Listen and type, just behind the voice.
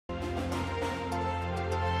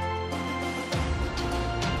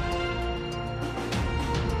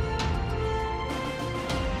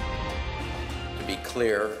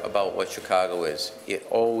clear about what Chicago is. It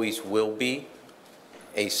always will be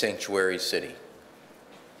a sanctuary city.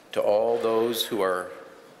 To all those who are,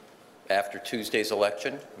 after Tuesday's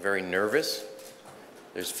election, very nervous,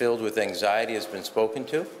 there's filled with anxiety has been spoken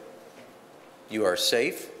to. You are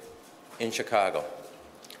safe in Chicago.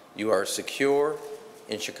 You are secure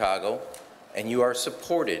in Chicago, and you are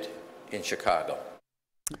supported in Chicago.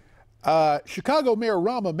 Chicago Mayor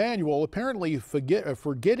Rahm Emanuel apparently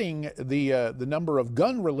forgetting the number of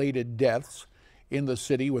gun-related deaths in the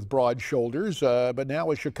city with broad shoulders, but now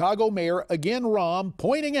a Chicago mayor, again Rahm,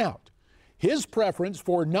 pointing out his preference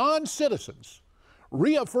for non-citizens,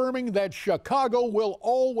 reaffirming that Chicago will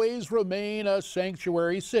always remain a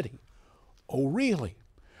sanctuary city. Oh, really?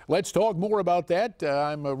 Let's talk more about that.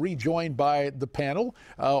 I'm rejoined by the panel.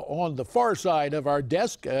 On the far side of our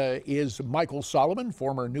desk is Michael Solomon,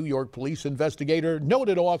 former New York police investigator,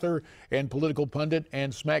 noted author and political pundit,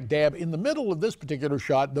 and smack dab in the middle of this particular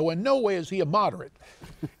shot, though in no way is he a moderate.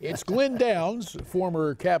 It's Glen Downs,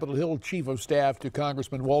 former Capitol Hill chief of staff to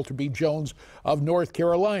Congressman Walter B. Jones of North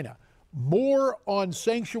Carolina. More on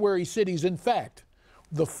sanctuary cities. In fact,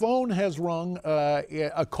 the phone has rung,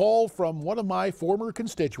 a call from one of my former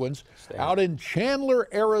constituents out in Chandler,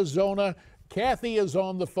 Arizona. Kathy is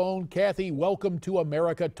on the phone. Kathy, welcome to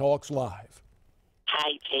America Talks Live.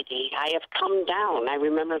 Hi, JD. I have come down. I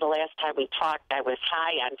remember the last time we talked, I was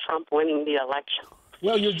high on Trump winning the election.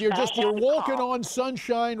 Well, you're walking on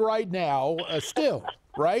sunshine right now, still,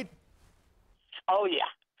 right? Oh, yeah.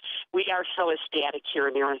 We are so ecstatic here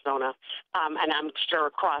in Arizona, and I'm sure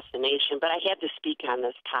across the nation, but I had to speak on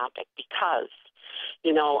this topic because,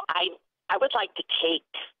 you know, I would like to take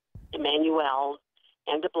Emmanuel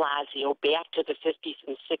and de Blasio back to the 50s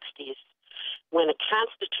and 60s when a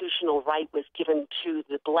constitutional right was given to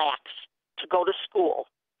the blacks to go to school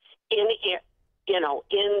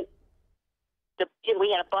we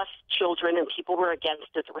had to bus children and people were against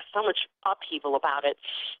it. There was so much upheaval about it.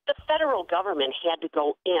 The federal government had to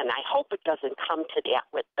go in. I hope it doesn't come to that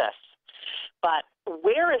with this. But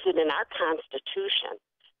where is it in our Constitution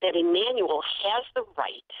that Emmanuel has the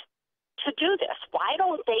right to do this? Why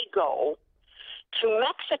don't they go to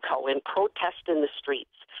Mexico and protest in the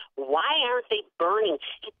streets? Why aren't they burning?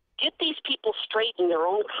 Get these people straight in their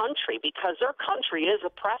own country, because their country is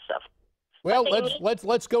oppressive. Well,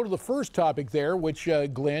 let's go to the first topic there, which,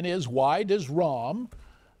 Glenn, is why does Rahm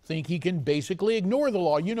think he can basically ignore the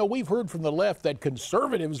law? You know, we've heard from the left that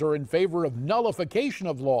conservatives are in favor of nullification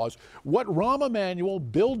of laws. What Rahm Emanuel,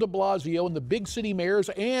 Bill de Blasio, and the big city mayors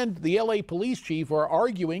and the L.A. police chief are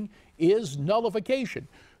arguing is nullification.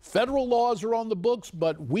 Federal laws are on the books,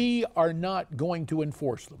 but we are not going to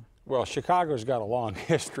enforce them. Well, Chicago's got a long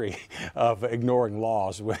history of ignoring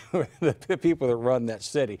laws with the people that run that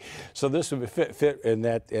city, so this would fit in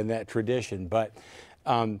that tradition. But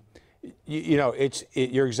you know,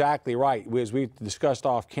 you're exactly right. As we discussed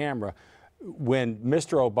off camera, when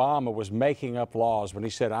Mr. Obama was making up laws, when he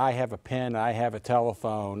said, "I have a pen, I have a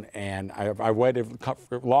telephone, and I waited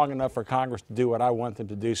long enough for Congress to do what I want them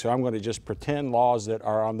to do, so I'm going to just pretend laws that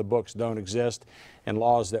are on the books don't exist, and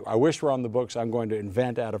laws that I wish were on the books I'm going to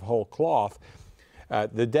invent out of whole cloth."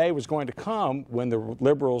 The day was going to come when the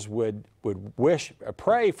liberals would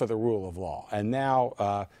pray for the rule of law, and now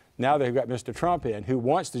they've got Mr. Trump in,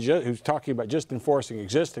 who's talking about just enforcing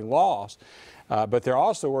existing laws. But they're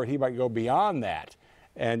also worried he might go beyond that,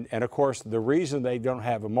 and of course the reason they don't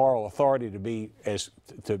have a moral authority to be as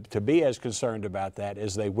concerned about that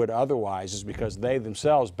as they would otherwise is because they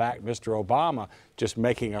themselves back Mr. Obama just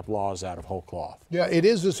making up laws out of whole cloth. Yeah, it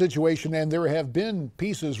is a situation, and there have been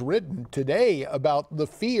pieces written today about the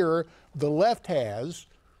fear the left has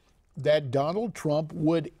that Donald Trump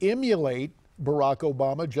would emulate Barack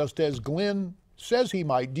Obama, just as Glenn says he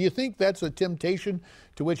might. Do you think that's a temptation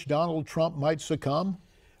to which Donald Trump might succumb?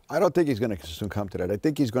 I don't think he's going to succumb to that. I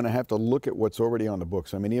think he's going to have to look at what's already on the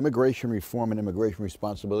books. I mean, the Immigration Reform and Immigration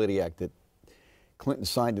Responsibility Act that Clinton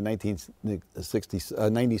signed in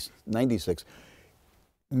 1996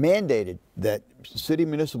 mandated that city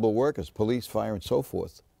municipal workers, police, fire, and so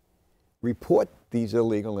forth, report these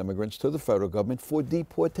illegal immigrants to the federal government for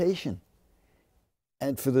deportation.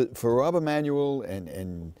 And for Rahm Emanuel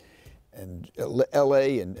and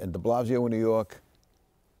L.A. and de Blasio in New York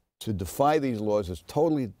to defy these laws is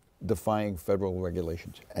totally defying federal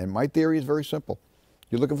regulations. And my theory is very simple.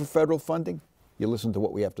 You're looking for federal funding, you listen to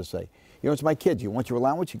what we have to say. You know, it's my kids. You want your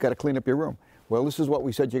allowance, you got to clean up your room. Well, this is what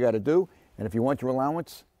we said you got to do, and if you want your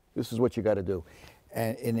allowance, this is what you got to do.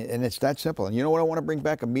 And it's that simple. And you know what I want to bring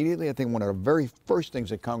back immediately? I think one of the very first things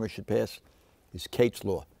that Congress should pass is Kate's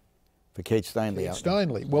Law. For Kate Steinle. Kate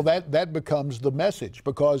Steinle. Well, that becomes the message,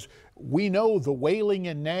 because we know the wailing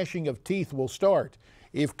and gnashing of teeth will start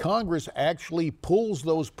if Congress actually pulls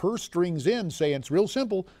those purse strings in, saying it's real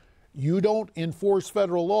simple. You don't enforce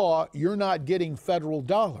federal law, you're not getting federal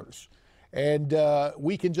dollars. And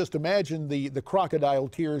we can just imagine the crocodile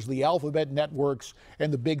tears the alphabet networks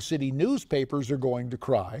and the big city newspapers are going to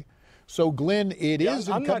cry. So, Glenn, it is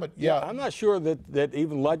incumbent. I'm not sure that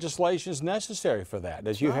even legislation is necessary for that.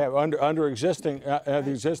 As you have under existing the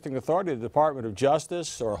existing authority, the Department of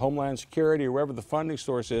Justice or Homeland Security or wherever the funding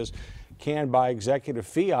source is, can by executive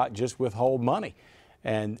fiat just withhold money.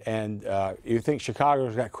 And you think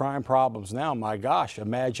Chicago's got crime problems now? My gosh,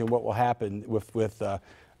 imagine what will happen with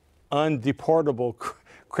undeportable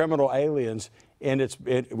criminal aliens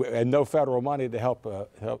and no federal money to help. You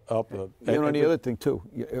know, the other thing too,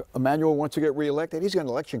 Emmanuel wants to get reelected. He's got an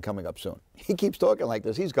election coming up soon. He keeps talking like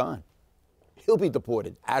this. He's gone. He'll be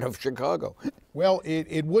deported out of Chicago. Well,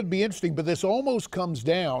 it would be interesting, but this almost comes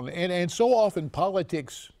down, and so often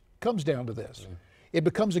politics comes down to this. It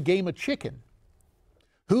becomes a game of chicken.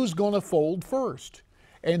 Who's going to fold first?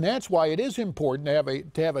 And that's why it is important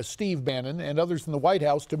to have a Steve Bannon and others in the White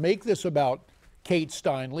House to make this about Kate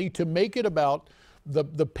Steinle, to make it about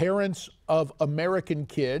the parents of American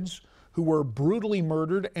kids who were brutally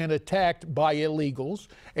murdered and attacked by illegals,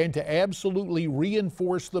 and to absolutely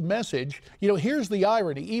reinforce the message. You know, here's the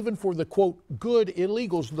irony. Even for the, quote, good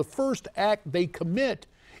illegals, the first act they commit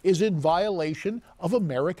is in violation of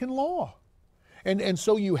American law. And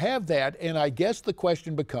so you have that, and I guess the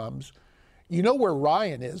question becomes, you know where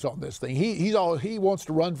Ryan is on this thing. He wants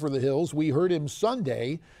to run for the hills. We heard him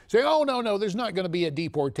Sunday say, oh, no, there's not going to be a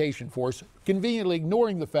deportation force, conveniently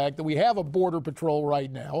ignoring the fact that we have a border patrol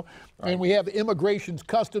right now, and we have immigrations,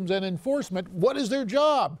 customs, and enforcement. What is their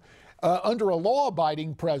job? Under a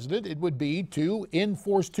law-abiding president, it would be to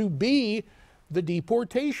enforce, to be the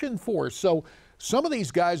deportation force. So some of these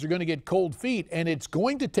guys are going to get cold feet, and it's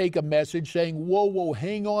going to take a message saying, whoa,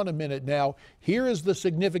 hang on a minute now. Here is the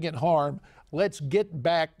significant harm. Let's get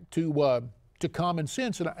back to common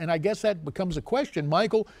sense. And I guess that becomes a question.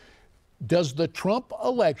 Michael, does the Trump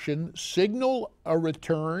election signal a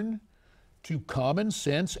return to common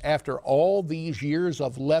sense after all these years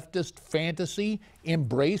of leftist fantasy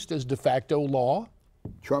embraced as de facto law?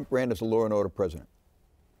 Trump ran as a law and order president.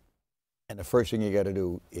 And the first thing you got to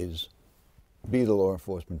do is be the law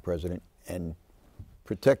enforcement president and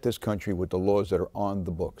protect this country with the laws that are on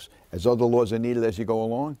the books. As other laws are needed as you go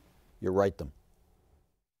along, you write them.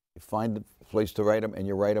 You find a place to write them, and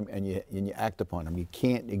you write them, and you act upon them. You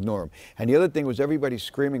can't ignore them. And the other thing was everybody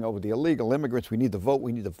screaming over the illegal immigrants. We need the vote.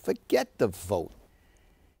 We need to forget the vote.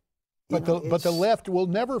 But the left will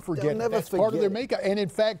never forget. That's part of their makeup. And in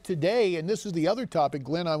fact, today, and this is the other topic,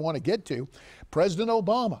 Glenn, I want to get to, President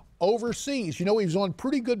Obama overseas. You know, he was on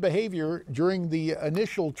pretty good behavior during the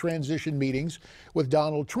initial transition meetings with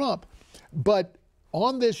Donald Trump. But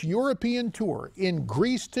on this European tour in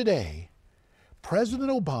Greece today, President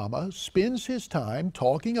Obama spends his time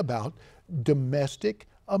talking about domestic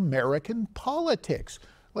American politics.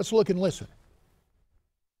 Let's look and listen.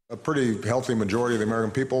 A pretty healthy majority of the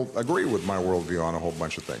American people agree with my worldview on a whole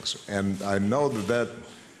bunch of things. And I know that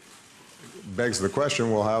begs the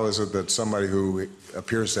question, well, how is it that somebody who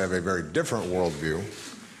appears to have a very different worldview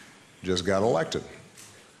just got elected?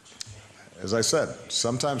 As I said,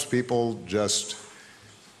 sometimes people just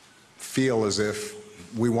feel as if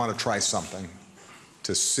we want to try something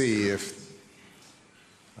to see if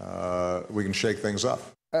we can shake things up.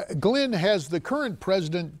 Glenn, has the current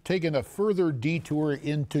president taken a further detour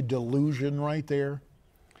into delusion right there?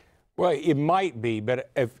 Well, it might be, but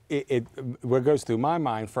what goes through my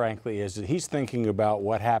mind, frankly, is that he's thinking about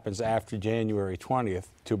what happens after January 20th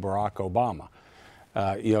to Barack Obama.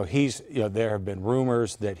 There have been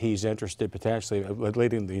rumors that he's interested potentially in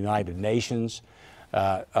leading the United Nations.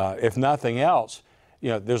 If nothing else,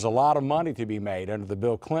 there's a lot of money to be made under the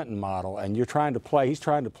Bill Clinton model, and he's trying to play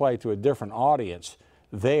to a different audience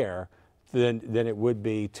there than it would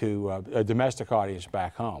be to a domestic audience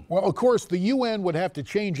back home. Well, of course, the UN would have to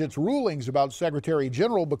change its rulings about Secretary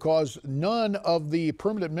General because none of the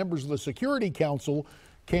permanent members of the Security Council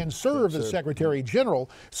can serve as Secretary General.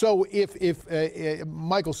 So if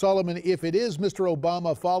Michael Solomon, if it is Mr.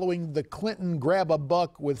 Obama following the Clinton grab a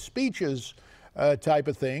buck with speeches type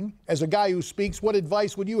of thing, as a guy who speaks, what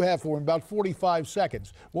advice would you have for him? About 45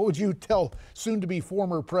 seconds. What would you tell soon-to-be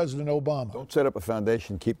former President Obama? Don't set up a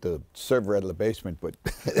foundation, keep the server out of the basement. But,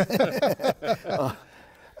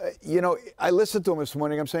 I listened to him this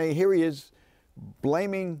morning. I'm saying here he is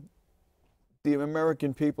blaming the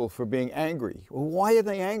American people for being angry. Well, why are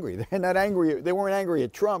they angry? They're not angry. They weren't angry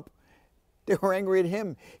at Trump. They were angry at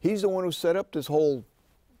him. He's the one who set up this whole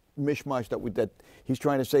mishmash that he's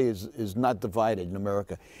trying to say is not divided in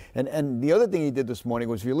America. And the other thing he did this morning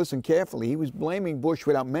was, if you listen carefully, he was blaming Bush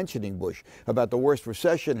without mentioning Bush about the worst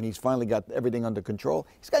recession, and he's finally got everything under control.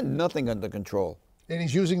 He's got nothing under control. And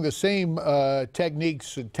he's using the same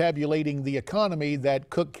techniques tabulating the economy that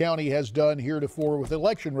Cook County has done heretofore with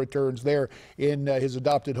election returns there in his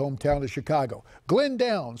adopted hometown of Chicago. Glen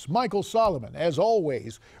Downs, Michael Solomon, as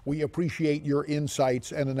always, we appreciate your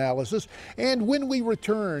insights and analysis. And when we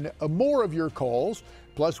return, more of your calls.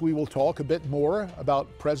 Plus, we will talk a bit more about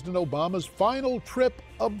President Obama's final trip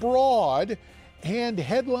abroad. And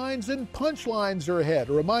headlines and punchlines are ahead.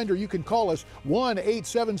 A reminder, you can call us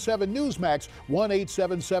 1-877-NEWSMAX,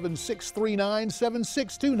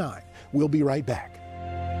 1-877-639-7629. We'll be right back.